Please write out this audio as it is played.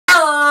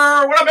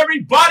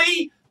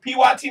everybody?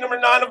 PYT number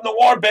 9 of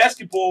Noir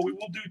basketball. We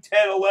will do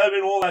 10,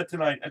 11, all that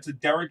tonight. That's a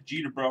Derek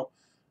Jeter, bro.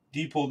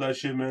 D pulled that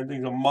shit, man. I think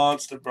he's a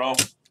monster, bro.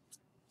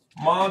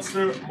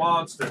 Monster.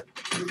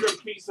 Here's a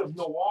piece of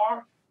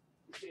Noir.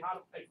 See how to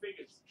play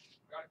fingers.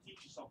 I gotta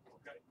teach you something,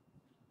 okay?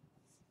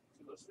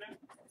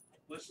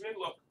 Listening.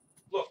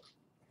 Look.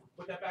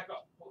 Put that back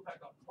up. Pull it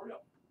back up. Hurry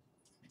up.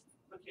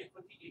 Look here.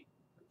 Put the E.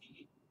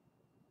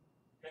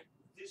 Okay?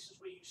 This is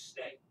where you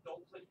stay.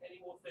 Don't click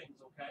any more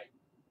things, okay?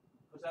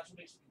 Because that's what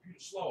makes the computer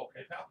slow,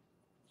 okay, pal?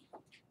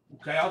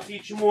 Okay, I'll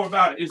teach you more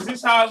about it. Is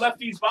this how I left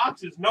these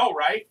boxes? No,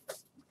 right?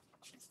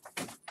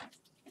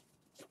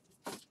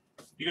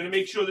 You're going to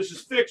make sure this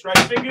is fixed, right,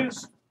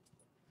 fingers?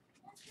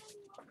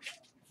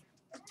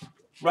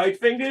 Right,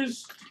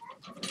 fingers?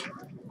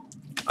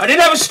 I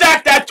didn't have a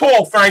stack that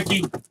tall,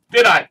 Frankie,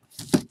 did I?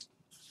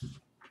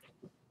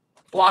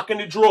 Blocking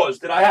the drawers.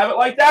 Did I have it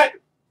like that?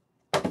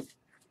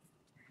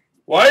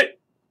 What?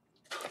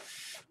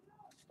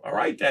 All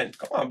right, then.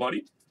 Come on,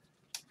 buddy.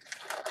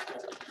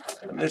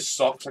 And this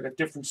sucks. I got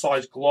different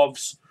size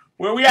gloves.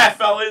 Where we at,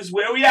 fellas?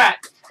 Where we at?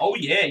 Oh,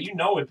 yeah. You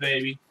know it,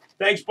 baby.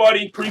 Thanks,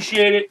 buddy.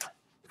 Appreciate it.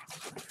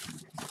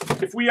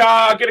 If we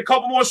get a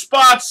couple more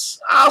spots,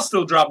 I'll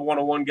still drop a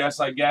 101 guess,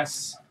 I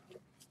guess.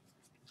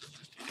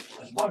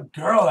 Where's my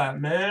girl at,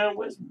 man?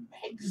 Where's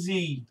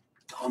Megsy?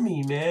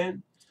 Dummy,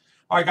 man.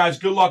 All right, guys.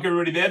 Good luck,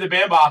 everybody. There, the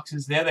band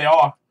boxes. There they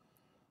are.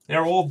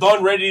 They're all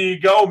done, ready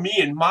to go. Me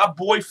and my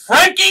boy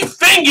Frankie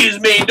Fingers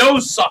made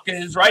those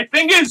suckers, right,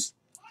 Fingers?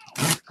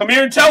 Come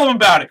here and tell them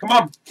about it. Come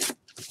on.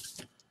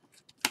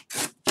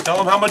 Tell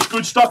them how much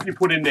good stuff you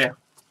put in there.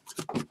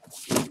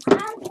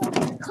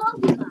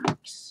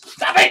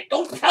 Stop it!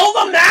 Don't tell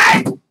them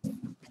that!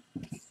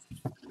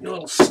 You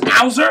little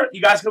schnauzer.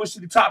 You guys can always see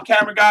the top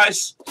camera,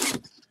 guys.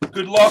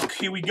 Good luck.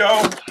 Here we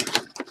go.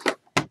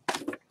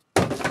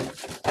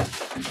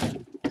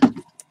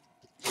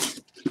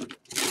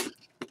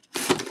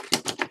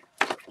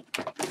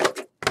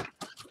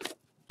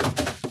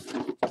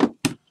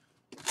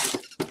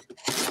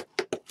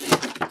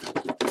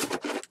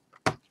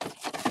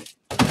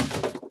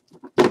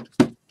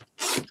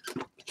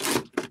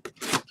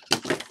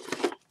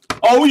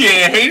 Oh,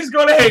 yeah. Haters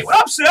gonna hate. What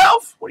up,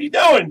 Self? What are you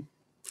doing?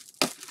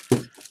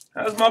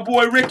 How's my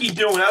boy Ricky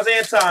doing? How's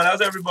Anton?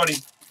 How's everybody?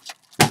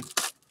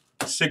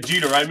 Sick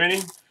Jeter, right,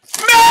 Minnie?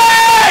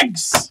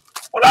 Megs!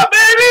 What up,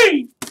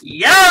 baby?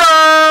 Yo!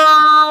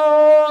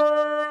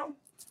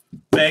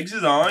 Megs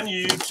is on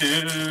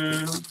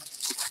YouTube.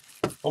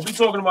 Don't be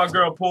talking to my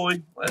girl,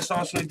 Paulie. Last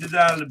time she did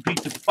that and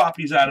beat the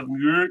poppies out of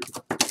him.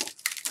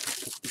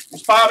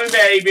 What's poppin',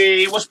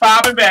 baby? What's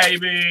poppin',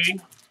 baby?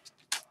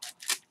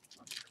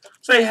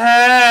 Say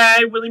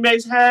hey, Willie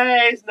Mays,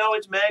 hey. No,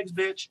 it's Megs,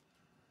 bitch.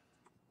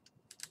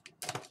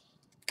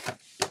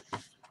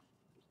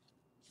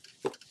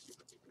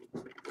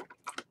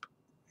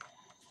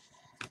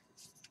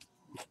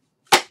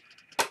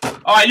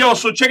 All right, yo,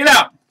 so check it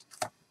out.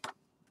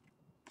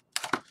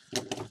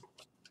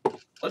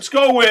 Let's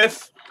go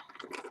with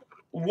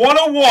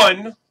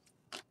 101.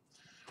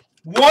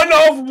 1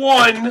 of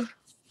 1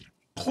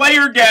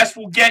 player guess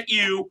will get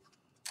you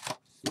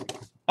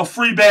a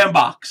free band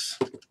box.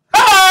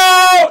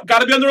 Oh! Got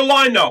to be under a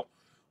line, though.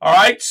 All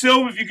right,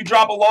 Silv, if you could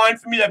drop a line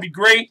for me, that'd be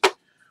great.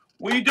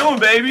 What are you doing,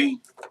 baby?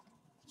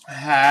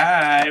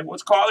 Hi.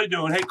 What's Carly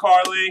doing? Hey,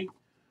 Carly.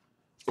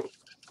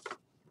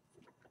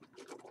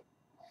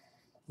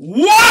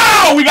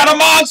 Wow! We got a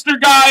monster,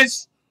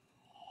 guys.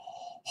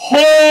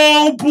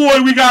 Oh,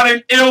 boy. We got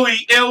an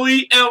illy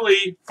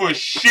for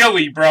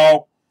Shilly,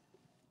 bro.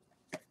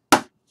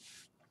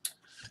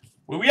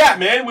 Where we at,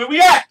 man? Where we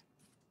at?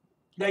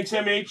 Thanks,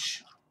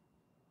 MH.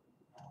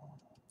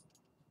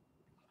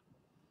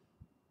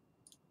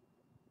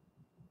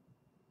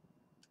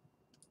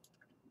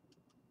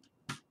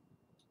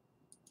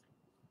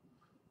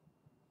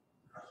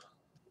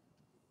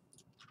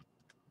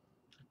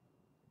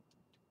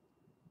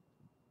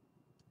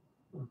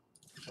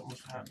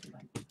 What's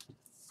happening?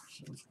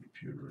 Someone's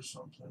computer or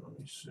something. Let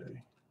me see.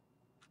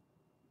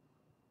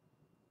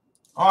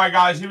 All right,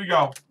 guys, here we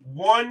go.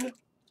 1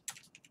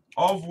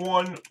 of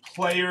 1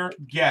 player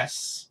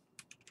guess.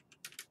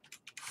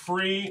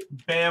 Free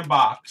band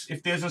box.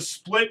 If there's a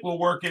split, we'll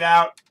work it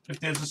out. If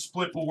there's a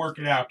split, we'll work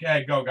it out.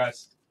 Okay, go,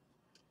 guys.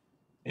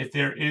 If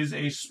there is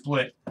a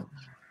split.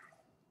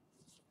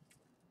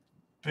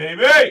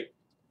 Baby!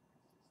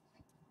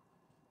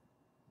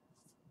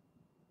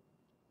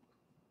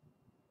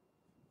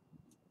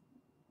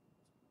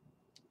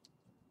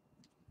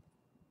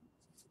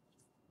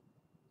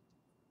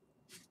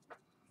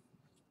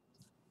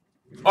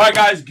 All right,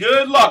 guys.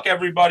 Good luck,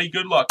 everybody.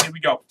 Good luck. Here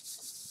we go.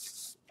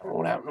 I don't know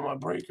what happened to my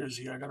breakers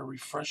here. I got to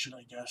refresh it,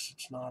 I guess.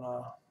 It's not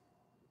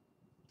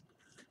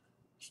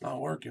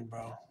working,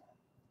 bro.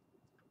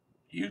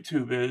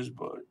 YouTube is,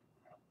 but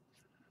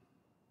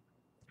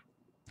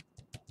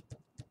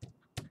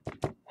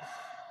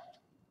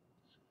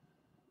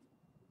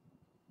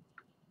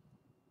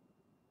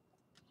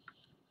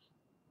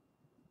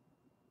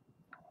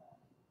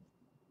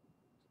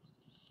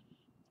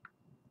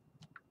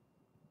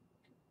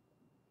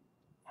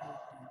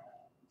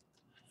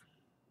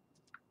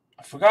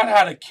Forgot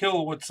how to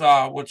kill what's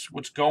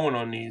going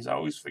on these. I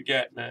always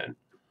forget, man.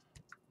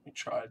 Let me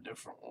try a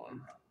different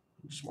one.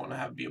 I just want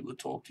to be able to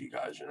talk to you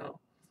guys, you know.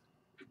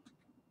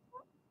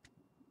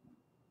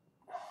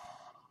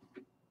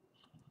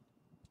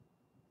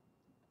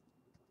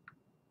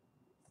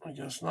 I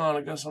guess not.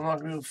 I guess I'm not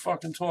going to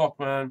fucking talk,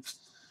 man.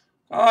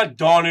 God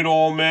darn it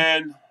all,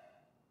 man.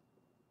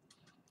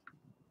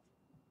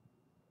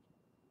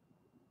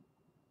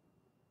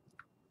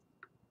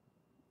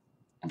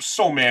 I'm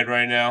so mad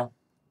right now.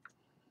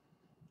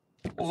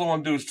 All I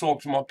want to do is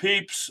talk to my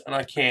peeps, and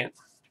I can't.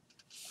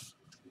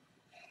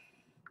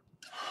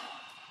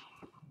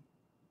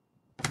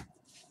 I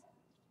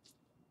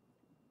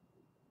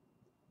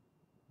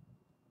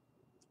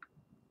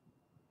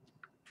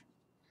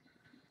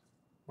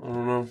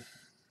don't know.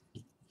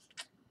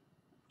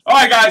 All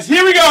right, guys.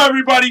 Here we go,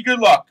 everybody. Good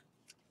luck.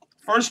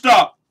 First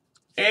up,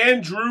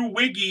 Andrew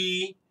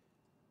Wiggy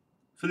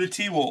for the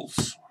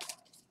T-Wolves.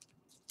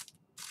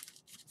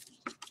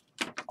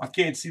 I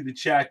can't see the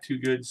chat too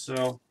good,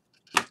 so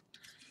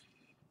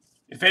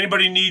if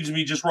anybody needs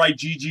me, just write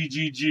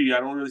GGGG. I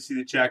don't really see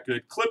the chat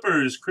good.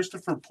 Clippers,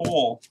 Christopher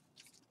Paul.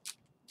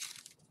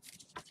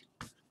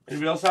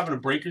 Anybody else having a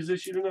Breakers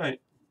issue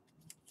tonight?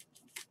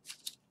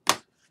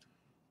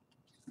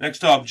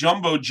 Next up,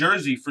 Jumbo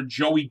Jersey for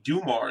Joey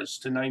Dumars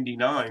to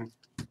 99.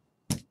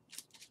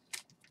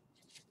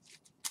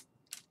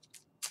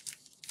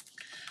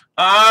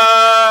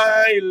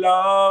 I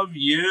love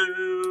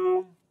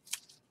you.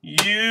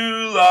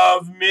 You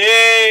love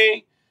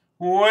me.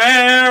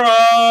 We're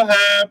a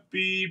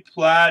happy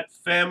Platt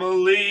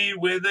family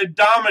with a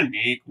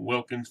Dominique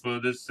Wilkins for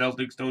the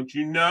Celtics, don't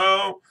you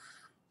know?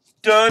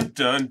 Dun,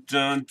 dun,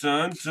 dun,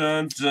 dun,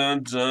 dun,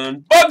 dun,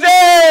 dun.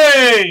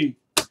 Bugsy!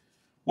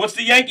 What's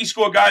the Yankee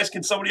score, guys?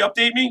 Can somebody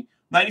update me?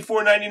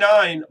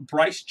 94-99,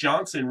 Bryce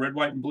Johnson, red,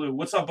 white, and blue.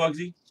 What's up,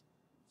 Bugsy?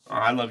 Oh,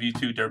 I love you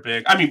too,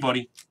 dirtbag. I mean,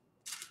 buddy.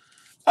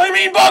 I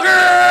mean,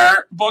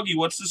 Bugger! Buggy,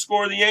 what's the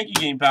score of the Yankee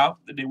game, pal?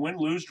 Did they win,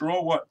 lose,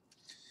 draw, what?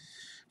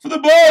 For the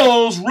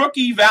Bulls,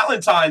 rookie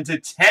Valentine to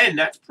 10.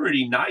 That's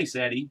pretty nice,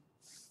 Eddie.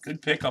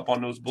 Good pickup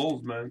on those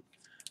Bulls, man.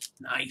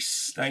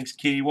 Nice. Thanks,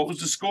 Key. What was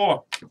the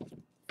score?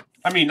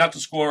 I mean, not the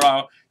score.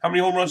 How many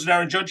home runs did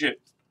Aaron Judge hit?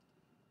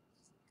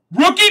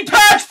 Rookie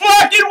patch,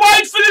 black and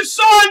white for the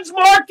Suns,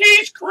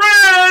 Marquise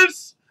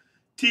Chris.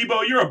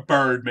 Tebow, you're a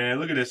bird, man.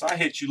 Look at this. I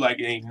hit you like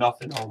it ain't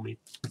nothing, homie.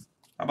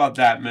 How about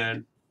that,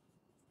 man?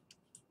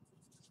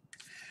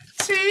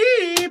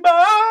 Tebow.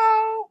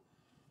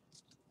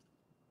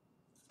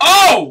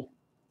 Oh!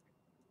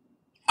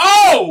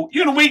 Oh!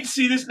 You're going to wait and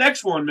see this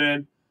next one,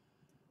 man.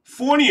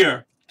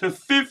 Fournier to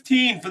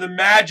 15 for the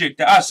Magic.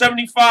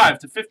 75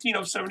 to 15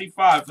 of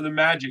 75 for the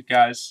Magic,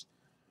 guys.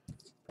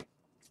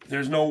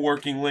 There's no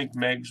working link,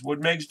 Megs.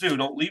 What'd Megs do?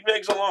 Don't leave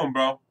Megs alone,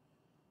 bro.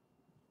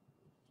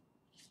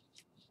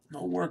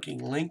 No working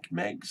link,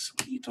 Megs?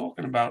 What are you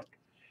talking about?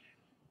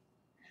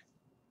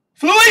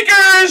 For the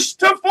Lakers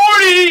to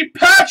 40,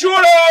 patch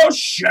auto,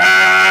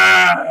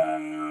 Shaq.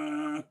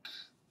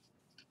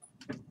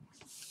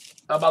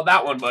 How about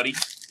that one, buddy?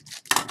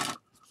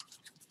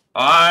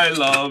 I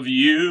love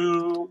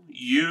you.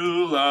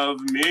 You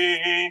love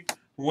me.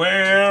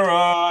 We're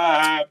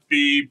a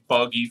happy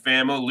Buggy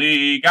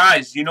family.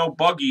 Guys, you know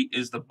Buggy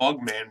is the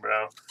bug man,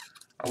 bro.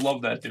 I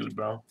love that dude,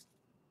 bro.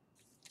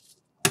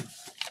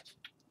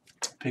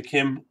 Pick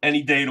him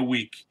any day of the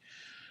week.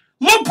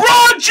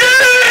 LeBron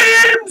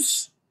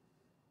James!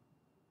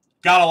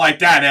 Gotta like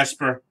that,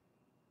 Esper.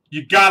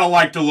 You gotta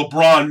like the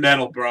LeBron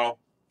medal, bro.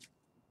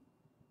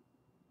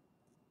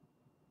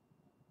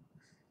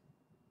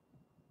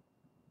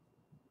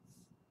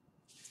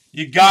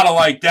 You gotta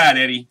like that,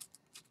 Eddie.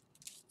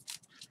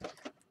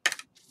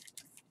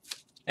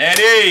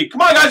 Eddie!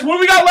 Come on, guys. What do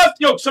we got left?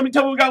 Yo, somebody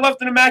tell me what we got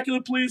left in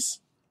Immaculate,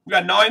 please. We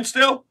got 9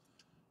 still?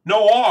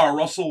 Noir,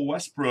 Russell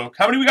Westbrook.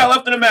 How many we got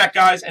left in the Mac,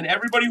 guys? And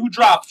everybody who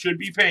dropped should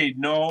be paid.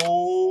 No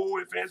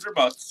ifs, ands, or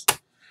buts.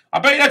 I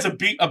bet you that's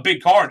a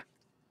big card.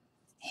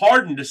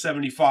 Harden to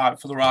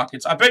 75 for the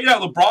Rockets. I bet you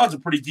that LeBron's a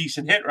pretty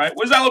decent hit, right?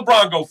 Where's that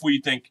LeBron go for,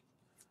 you think?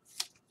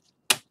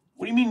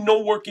 What do you mean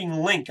no working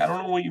link? I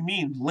don't know what you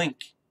mean,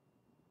 link.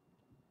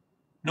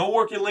 No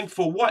working link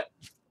for what?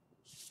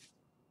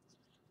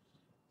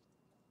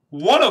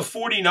 1 of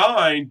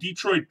 49,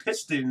 Detroit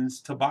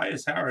Pistons,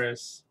 Tobias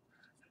Harris.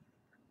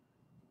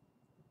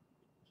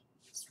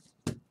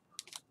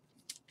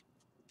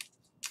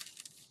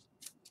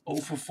 Oh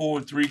for 4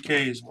 with 3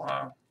 Ks.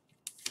 Wow.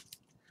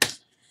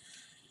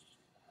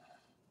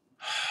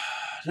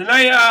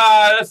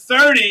 Tonight,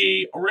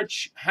 30,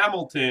 Rich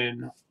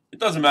Hamilton. It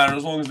doesn't matter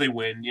as long as they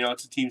win. You know,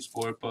 it's a team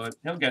sport, but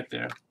he'll get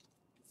there.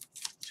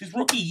 It's his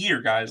rookie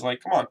year, guys.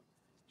 Like, come on.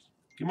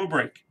 Give him a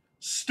break.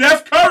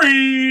 Steph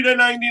Curry to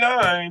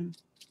 99.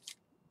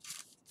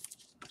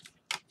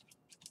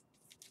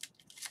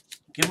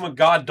 Give him a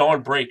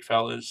god-darn break,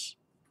 fellas.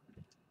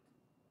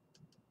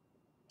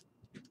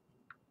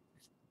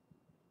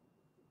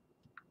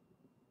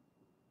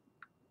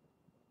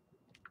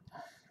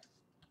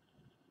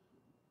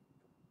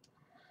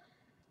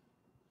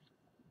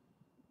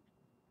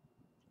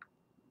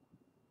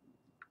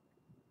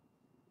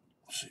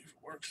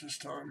 works this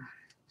time.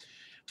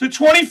 To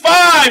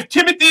 25,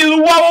 Timothy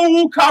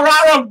Luwawu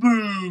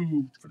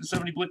Kararabu for the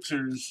 70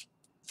 Blitzers.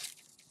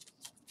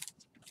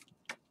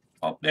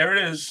 Oh, there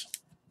it is.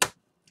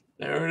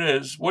 There it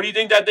is. What do you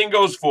think that thing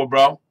goes for,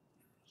 bro?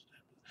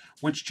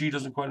 Which G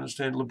doesn't quite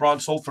understand.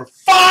 LeBron sold for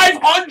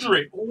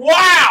 500.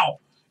 Wow!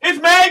 It's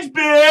Mags,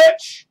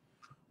 bitch!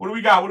 What do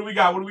we got? What do we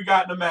got? What do we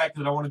got in the Mag?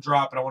 Because I want to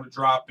drop it. I want to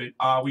drop it.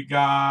 We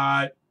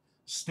got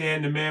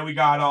Stan the Man. We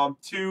got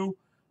 2.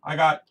 I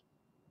got.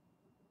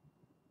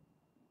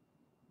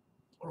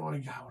 What do I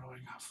got? What do I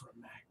got for a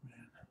Mag,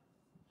 man?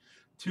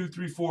 2,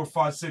 3, 4,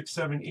 5, 6,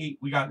 7, 8.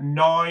 We got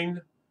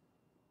 9.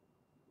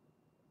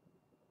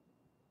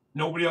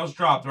 Nobody else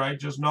dropped, right?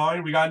 Just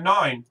 9. We got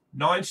 9.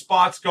 9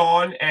 spots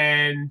gone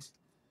and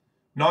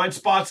 9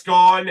 spots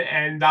gone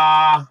and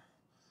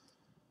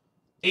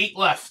 8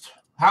 left.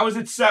 How is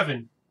it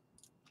 7?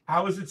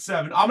 How is it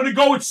 7? I'm gonna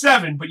go with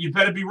 7, but you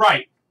better be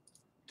right.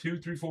 2,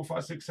 3, 4,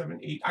 5, 6, 7,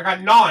 8. I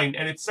got 9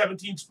 and it's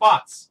 17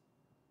 spots.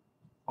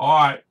 All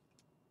right.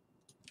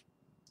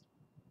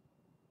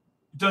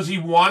 Does he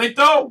want it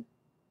though?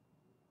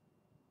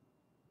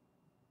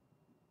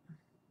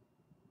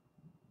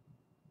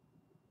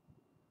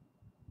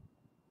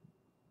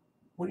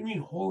 What do you mean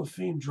Hall of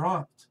Fame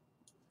dropped?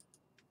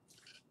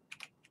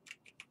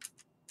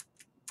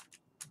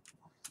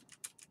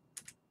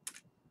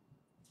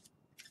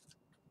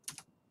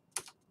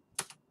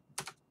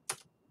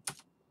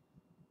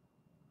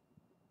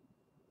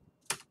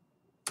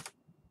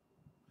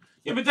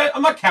 Yeah, but that,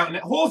 I'm not counting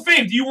it. Hall of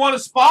Fame, do you want a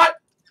spot?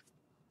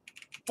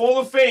 Hall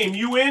of Fame,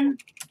 you in?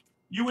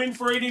 You in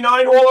for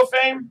 89 Hall of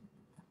Fame?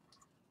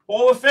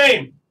 Hall of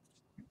Fame.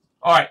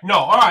 All right, no,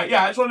 all right,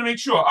 yeah, I just want to make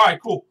sure. All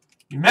right, cool.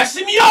 You're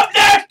messing me up,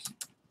 Nick!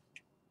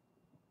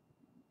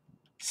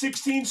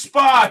 16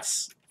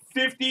 spots,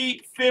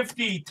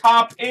 50-50.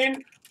 Top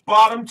in,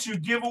 bottom 2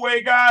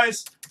 giveaway,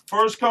 guys.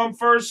 First come,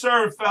 first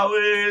serve,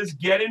 fellas.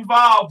 Get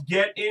involved,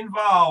 get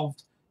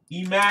involved.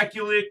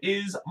 Immaculate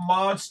is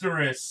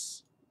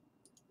monstrous.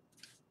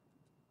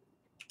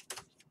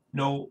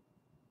 No,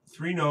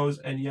 3 no's,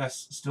 and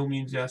yes still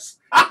means yes.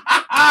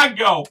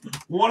 Go.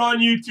 1 on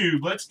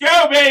YouTube. Let's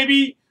go,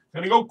 baby. It's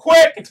going to go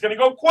quick. It's going to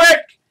go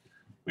quick.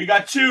 We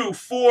got 2,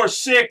 4,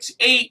 6,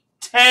 8,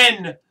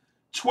 10,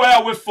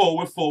 12. We're full.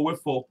 We're full. We're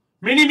full.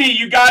 Mini-Me,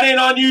 you got in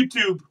on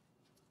YouTube.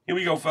 Here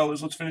we go,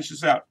 fellas. Let's finish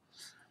this out.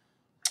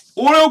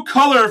 Auto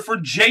color for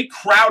Jay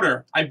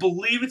Crowder. I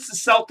believe it's the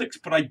Celtics,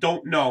 but I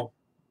don't know.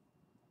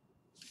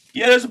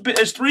 Yeah,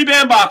 there's 3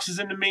 band boxes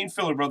in the main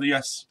filler, brother.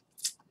 Yes.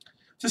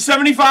 To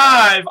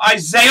 75,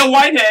 Isaiah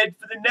Whitehead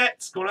for the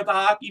Nets. Going at the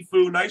hockey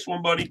foo. Nice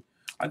one, buddy.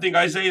 I think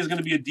Isaiah is going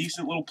to be a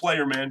decent little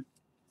player, man.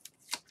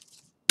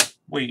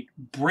 Wait,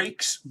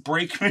 break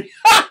me.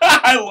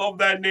 I love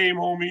that name,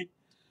 homie.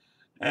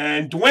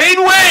 And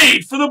Dwayne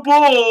Wade for the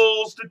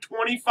Bulls to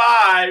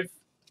 25.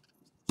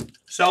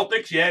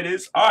 Celtics, yeah, it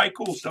is. All right,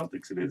 cool.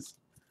 Celtics, it is.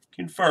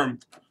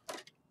 Confirmed.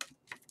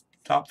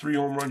 Top 3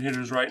 home run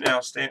hitters right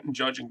now, Stanton,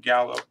 Judge, and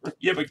Gallo.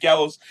 Yeah, but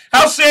Gallo's...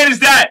 How sad is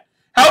that?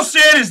 How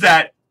sad is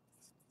that?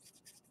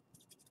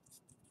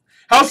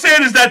 How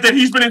sad is that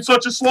he's been in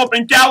such a slump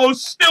and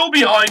Gallo's still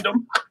behind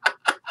him?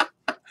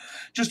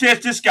 Just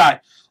ask this guy.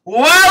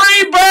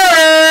 Larry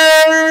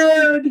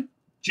Bird!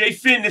 Jay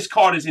Finn, this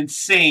card is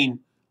insane.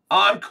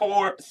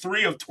 Encore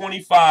 3 of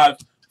 25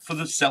 for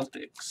the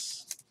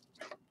Celtics.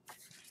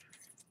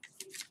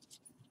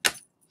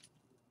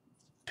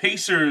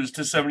 Pacers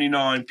to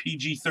 79,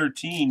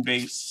 PG-13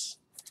 base.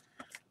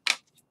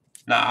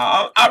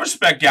 Nah, I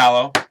respect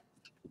Gallo.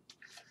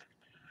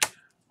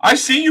 I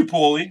see you,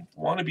 Paulie.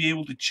 Want to be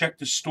able to check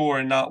the store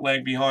and not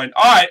lag behind.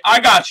 All right, I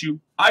got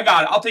you. I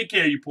got it. I'll take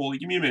care of you, Paulie.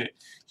 Give me a minute.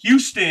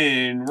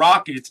 Houston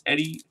Rockets,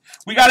 Eddie.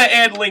 We got to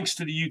add links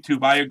to the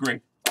YouTube. I agree.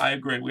 I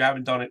agree. We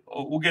haven't done it.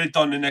 We'll get it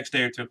done the next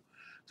day or 2.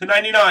 To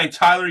 99,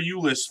 Tyler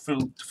Eulis for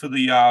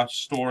the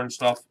store and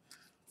stuff.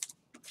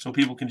 So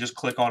people can just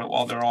click on it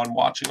while they're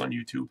watching on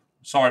YouTube.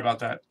 Sorry about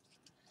that.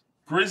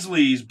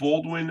 Grizzlies,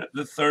 Baldwin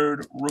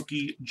III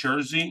rookie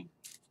jersey.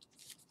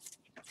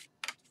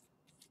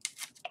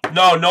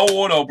 No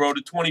auto, bro.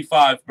 To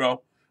 25,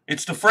 bro.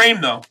 It's the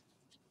frame, though.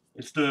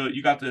 It's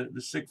you got the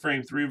sick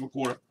frame, 3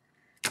 1/4.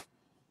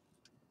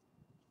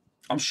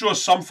 I'm sure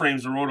some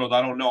frames are autoed.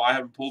 I don't know. I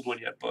haven't pulled one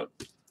yet, but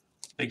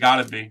they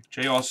gotta be.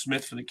 J.R.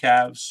 Smith for the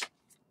Cavs.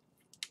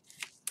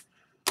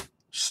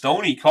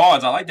 Stoney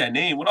cards. I like that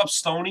name. What up,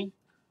 Stoney?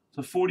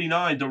 To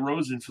 49,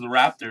 DeRozan for the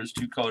Raptors,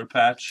 2-color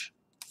patch.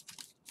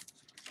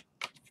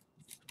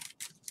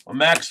 A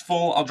max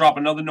full. I'll drop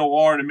another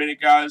Noir in a minute,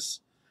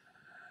 guys.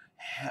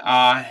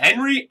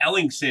 Henry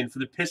Ellingson for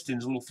the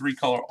Pistons, a little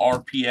 3-color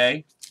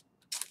RPA.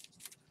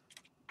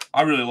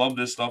 I really love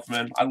this stuff,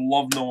 man. I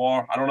love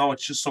Noir. I don't know.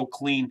 It's just so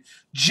clean.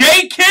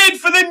 J-Kid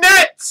for the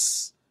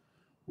Nets.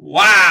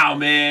 Wow,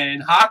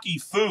 man. Hockey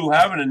Foo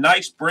having a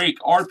nice break.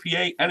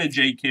 RPA and a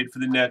J-Kid for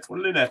the Nets. What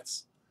are the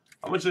Nets?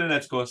 How much do the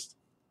Nets cost?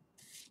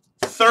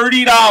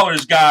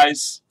 $30,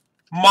 guys.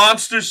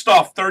 Monster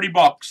stuff.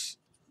 $30.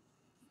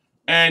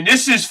 And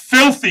this is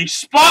filthy.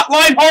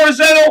 Spotlight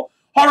horizontal.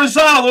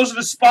 Those are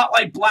the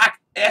Spotlight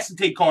black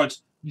acetate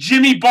cards.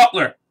 Jimmy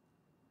Butler.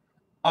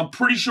 I'm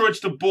pretty sure it's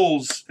the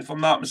Bulls, if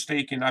I'm not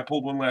mistaken. I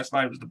pulled one last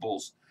night. It was the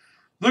Bulls.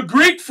 The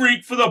Greek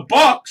Freak for the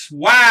Bucks.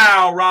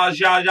 Wow,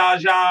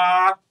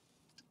 Raja.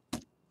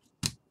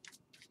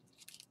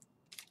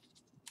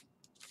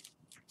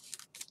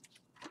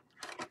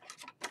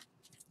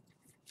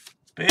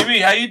 Baby,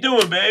 how you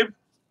doing, babe?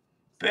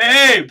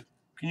 Babe,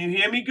 can you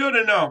hear me good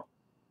or no?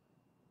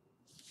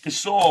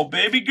 Gasol,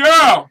 baby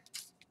girl.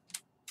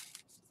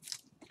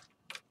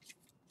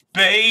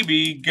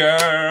 Baby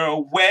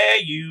girl, where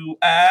you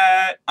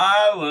at?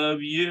 I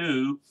love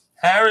you.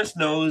 Harris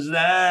knows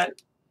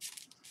that.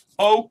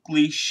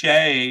 Oakley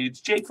Shades.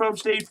 Jake from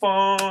State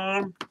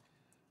Farm.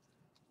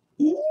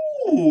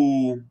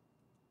 Ooh.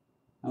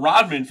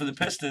 Rodman for the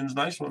Pistons.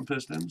 Nice one,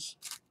 Pistons.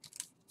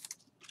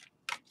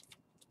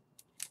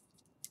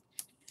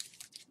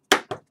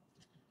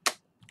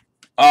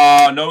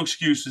 No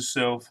excuses,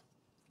 Sylv.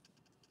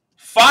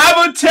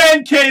 5 of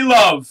 10,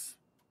 K-Love.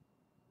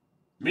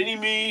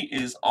 Mini-Me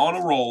is on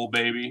a roll,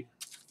 baby.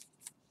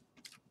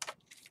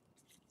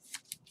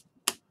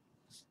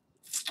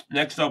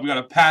 Next up, we got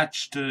a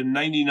patch to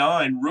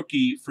 99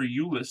 rookie for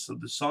Ulis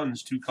of the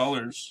Suns, 2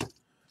 colors.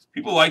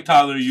 People like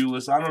Tyler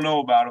Ulis. I don't know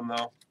about him,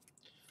 though.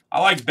 I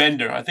like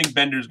Bender. I think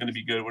Bender's going to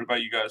be good. What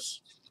about you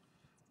guys?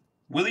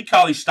 Willie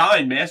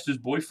Cauley-Stein, Master's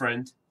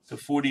boyfriend, to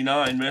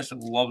 49. Master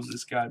loves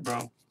this guy,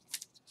 bro.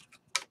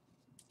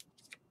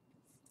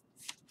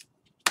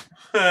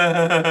 We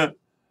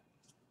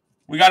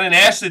got an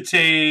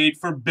acetate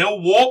for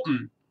Bill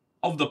Walton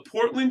of the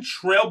Portland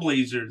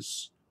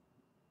Trailblazers.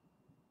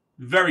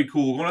 Very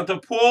cool. Going out to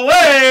Paul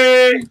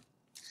A.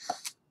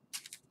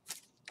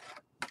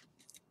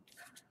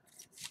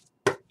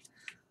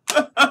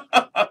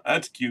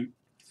 That's cute.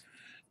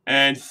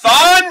 And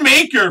Thon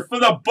Maker for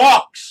the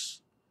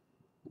Bucks.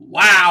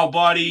 Wow,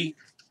 buddy.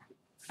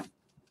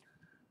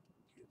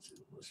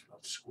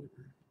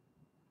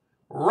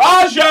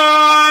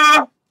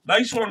 Raja.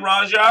 Nice one,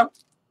 Raja.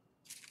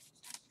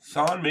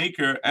 Thon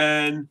Maker.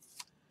 And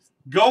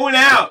going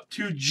out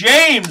to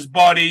James,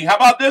 buddy. How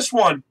about this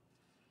one?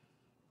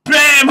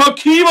 Bam!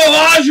 Hakeem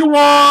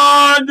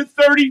Olajuwon to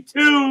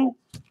 32.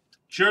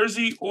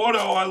 Jersey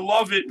auto. I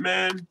love it,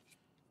 man.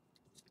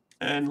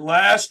 And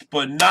last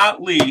but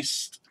not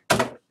least,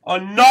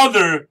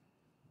 another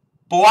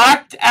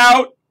blacked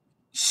out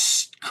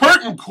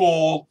curtain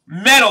call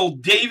metal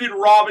David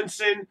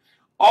Robinson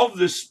of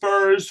the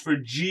Spurs for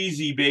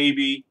Jeezy,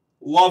 baby.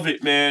 Love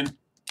it, man.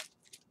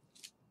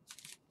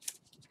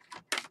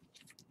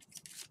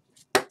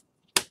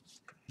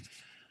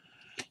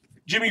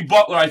 Jimmy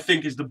Butler, I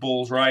think, is the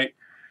Bulls, right?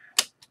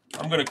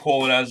 I'm going to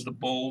call it as the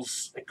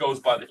Bulls. It goes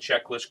by the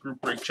checklist,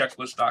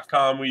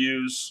 groupbreakchecklist.com we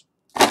use.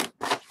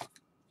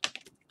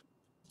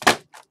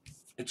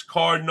 It's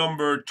card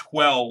number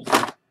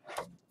 12.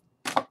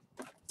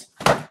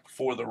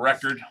 For the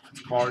record,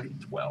 it's card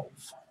 12.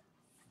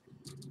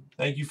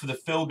 Thank you for the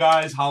fill,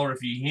 guys. Holler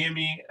if you hear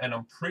me, and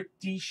I'm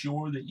pretty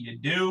sure that you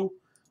do.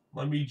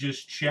 Let me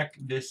just check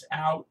this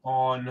out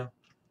on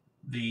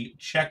the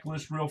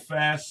checklist real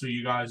fast so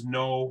you guys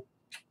know.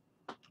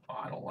 Oh,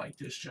 I don't like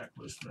this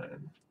checklist,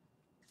 man.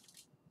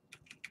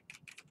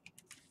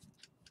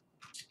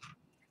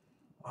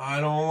 I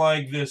don't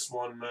like this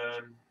one,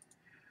 man.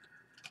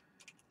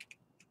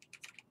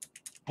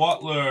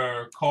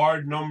 Butler,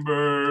 card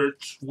number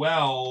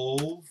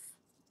 12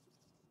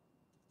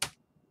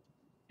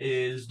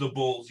 is the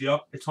Bulls.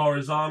 Yep, it's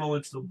horizontal.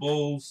 It's the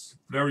Bulls.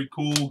 Very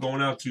cool.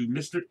 Going out to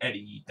Mr.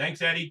 Eddie.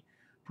 Thanks, Eddie.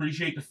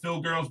 Appreciate the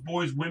fill, girls,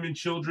 boys, women,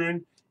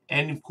 children,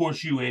 and, of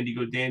course, you, Andy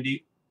Go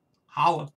Dandy. Holla.